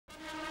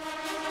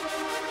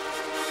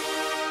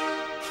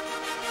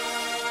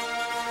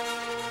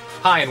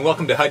Hi, and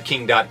welcome to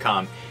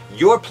HUDking.com,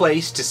 your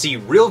place to see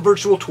real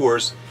virtual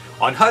tours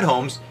on HUD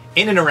homes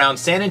in and around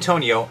San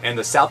Antonio and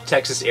the South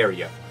Texas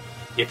area.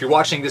 If you're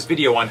watching this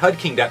video on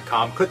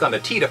HUDking.com, click on the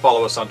T to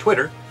follow us on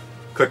Twitter,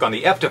 click on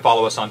the F to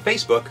follow us on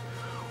Facebook,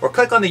 or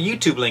click on the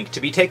YouTube link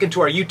to be taken to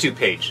our YouTube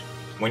page.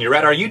 When you're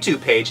at our YouTube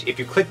page, if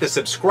you click the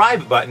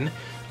subscribe button,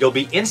 you'll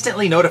be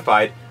instantly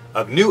notified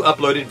of new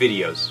uploaded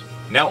videos.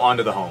 Now on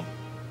to the home.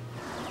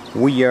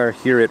 We are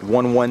here at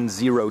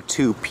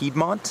 1102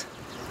 Piedmont.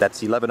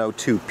 That's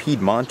 1102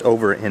 Piedmont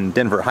over in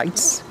Denver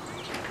Heights,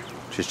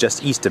 which is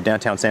just east of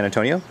downtown San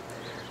Antonio.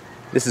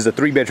 This is a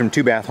 3-bedroom,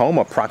 2-bath home,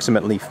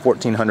 approximately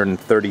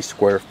 1,430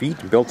 square feet,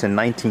 built in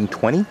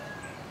 1920.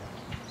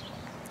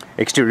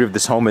 Exterior of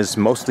this home is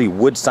mostly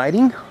wood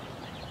siding.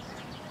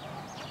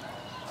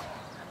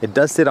 It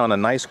does sit on a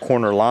nice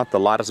corner lot. The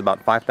lot is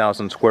about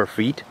 5,000 square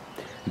feet.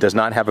 It does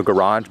not have a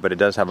garage, but it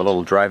does have a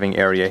little driving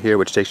area here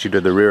which takes you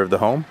to the rear of the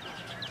home.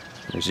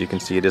 As you can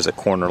see, it is a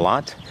corner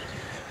lot.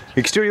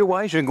 Exterior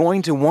wise, you're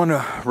going to want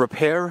to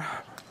repair,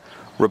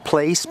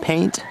 replace,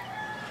 paint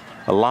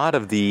a lot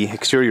of the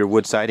exterior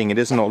wood siding. It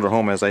is an older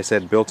home, as I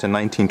said, built in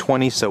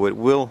 1920, so it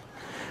will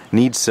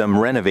need some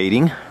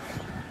renovating.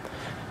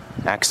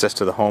 Access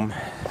to the home,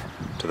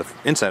 to the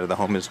inside of the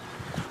home, is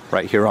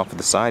right here off to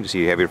the side. So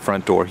you have your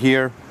front door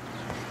here.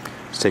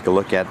 Let's take a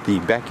look at the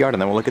backyard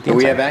and then we'll look at the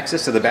inside. We have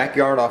access to the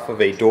backyard off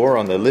of a door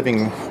on the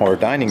living or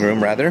dining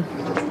room rather.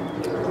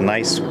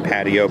 Nice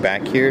patio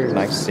back here,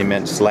 nice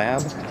cement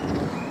slab.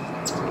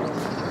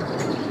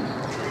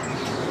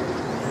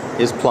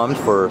 Is plumbed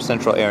for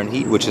central air and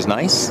heat, which is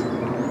nice.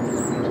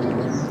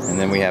 And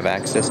then we have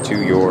access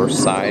to your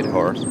side,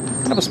 or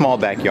kind of a small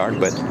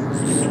backyard, but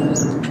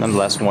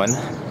nonetheless one.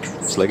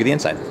 Let's look at the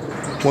inside.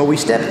 Well, we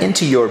step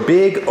into your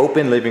big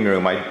open living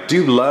room. I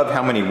do love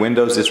how many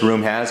windows this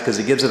room has because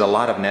it gives it a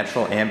lot of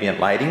natural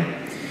ambient lighting.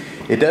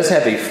 It does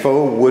have a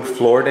faux wood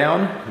floor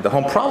down. The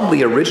home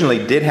probably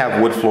originally did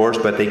have wood floors,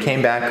 but they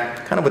came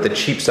back kind of with a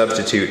cheap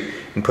substitute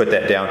and put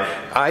that down.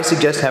 I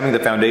suggest having the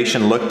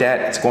foundation looked at.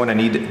 It's going to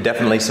need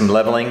definitely some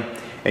leveling,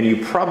 and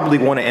you probably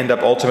want to end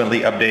up ultimately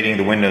updating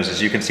the windows.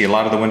 As you can see, a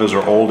lot of the windows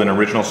are old and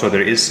original, so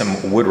there is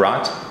some wood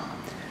rot.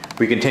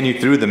 We continue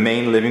through the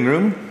main living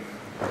room.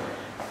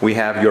 We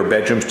have your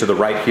bedrooms to the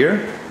right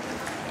here.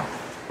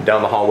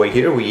 Down the hallway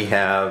here we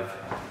have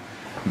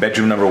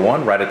bedroom number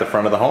 1 right at the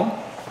front of the home.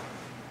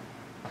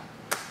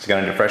 It's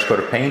got a fresh coat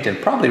of paint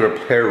and probably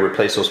repair or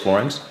replace those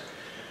floorings.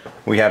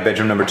 We have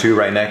bedroom number 2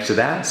 right next to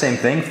that. Same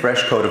thing,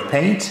 fresh coat of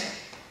paint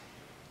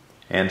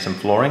and some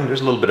flooring.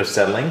 There's a little bit of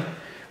settling.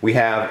 We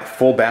have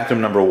full bathroom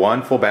number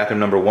 1. Full bathroom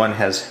number 1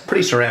 has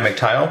pretty ceramic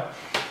tile.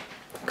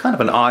 Kind of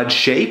an odd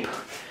shape.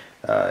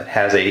 It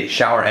has a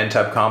shower and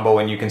tub combo,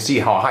 and you can see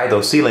how high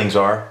those ceilings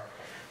are.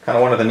 Kind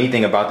of one of the neat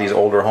thing about these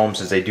older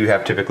homes is they do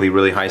have typically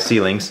really high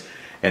ceilings.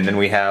 And then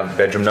we have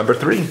bedroom number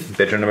 3.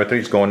 Bedroom number 3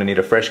 is going to need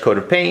a fresh coat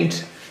of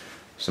paint,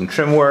 some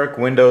trim work,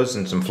 windows,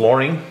 and some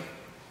flooring.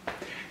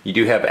 You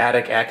do have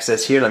attic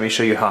access here. Let me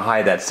show you how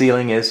high that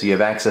ceiling is. So you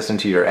have access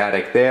into your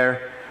attic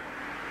there.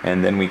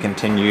 And then we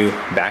continue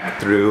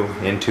back through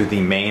into the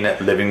main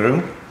living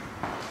room.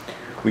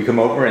 We come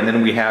over and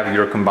then we have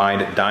your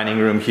combined dining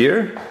room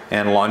here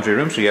and laundry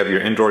room. So you have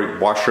your indoor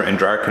washer and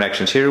dryer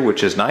connections here,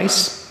 which is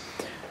nice.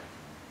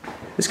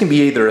 This can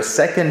be either a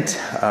second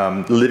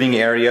living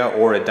area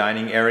or a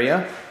dining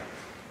area.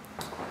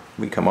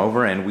 We come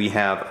over and we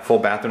have full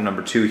bathroom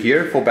number 2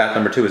 here. Full bath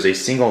number 2 is a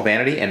single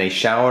vanity and a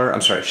shower,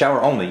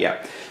 shower only,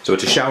 yeah. So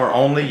it's a shower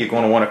only. You're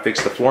going to want to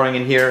fix the flooring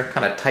in here,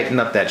 kind of tighten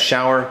up that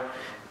shower,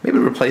 maybe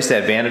replace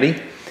that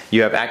vanity.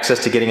 You have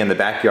access to getting in the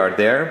backyard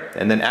there,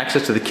 and then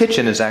access to the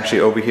kitchen is actually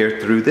over here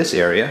through this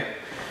area.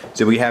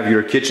 So we have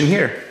your kitchen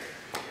here.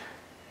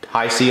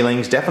 High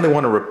ceilings, definitely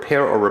want to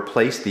repair or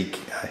replace the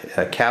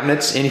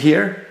cabinets in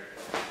here,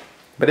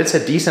 but it's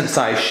a decent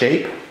sized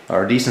shape,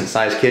 or a decent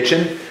sized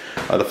kitchen.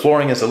 The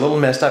flooring is a little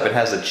messed up. It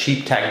has a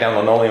cheap tack down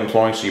linoleum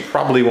flooring, so you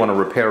probably want to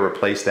repair or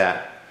replace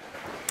that.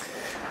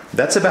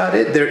 That's about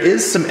it. There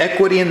is some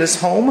equity in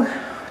this home.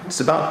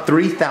 It's about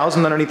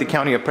 $3,000 underneath the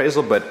county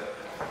appraisal, but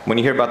when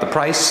you hear about the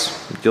price,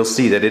 you'll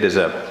see that it is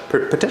a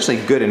potentially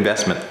good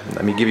investment.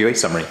 Let me give you a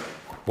summary.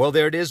 Well,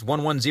 there it is,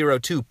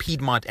 1102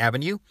 Piedmont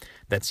Avenue.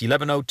 That's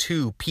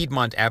 1102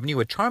 Piedmont Avenue,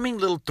 a charming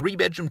little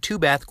 3-bedroom,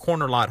 2-bath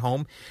corner lot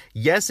home.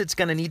 Yes, it's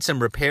going to need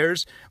some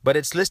repairs, but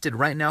it's listed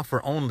right now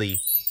for only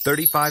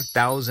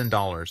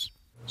 $35,000.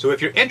 So if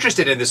you're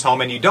interested in this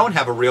home and you don't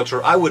have a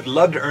realtor, I would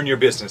love to earn your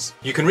business.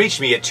 You can reach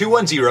me at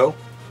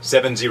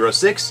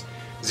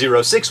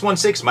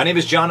 210-706-0616. My name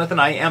is Jonathan.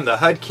 I am the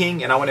HUD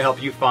King, and I want to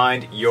help you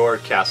find your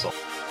castle.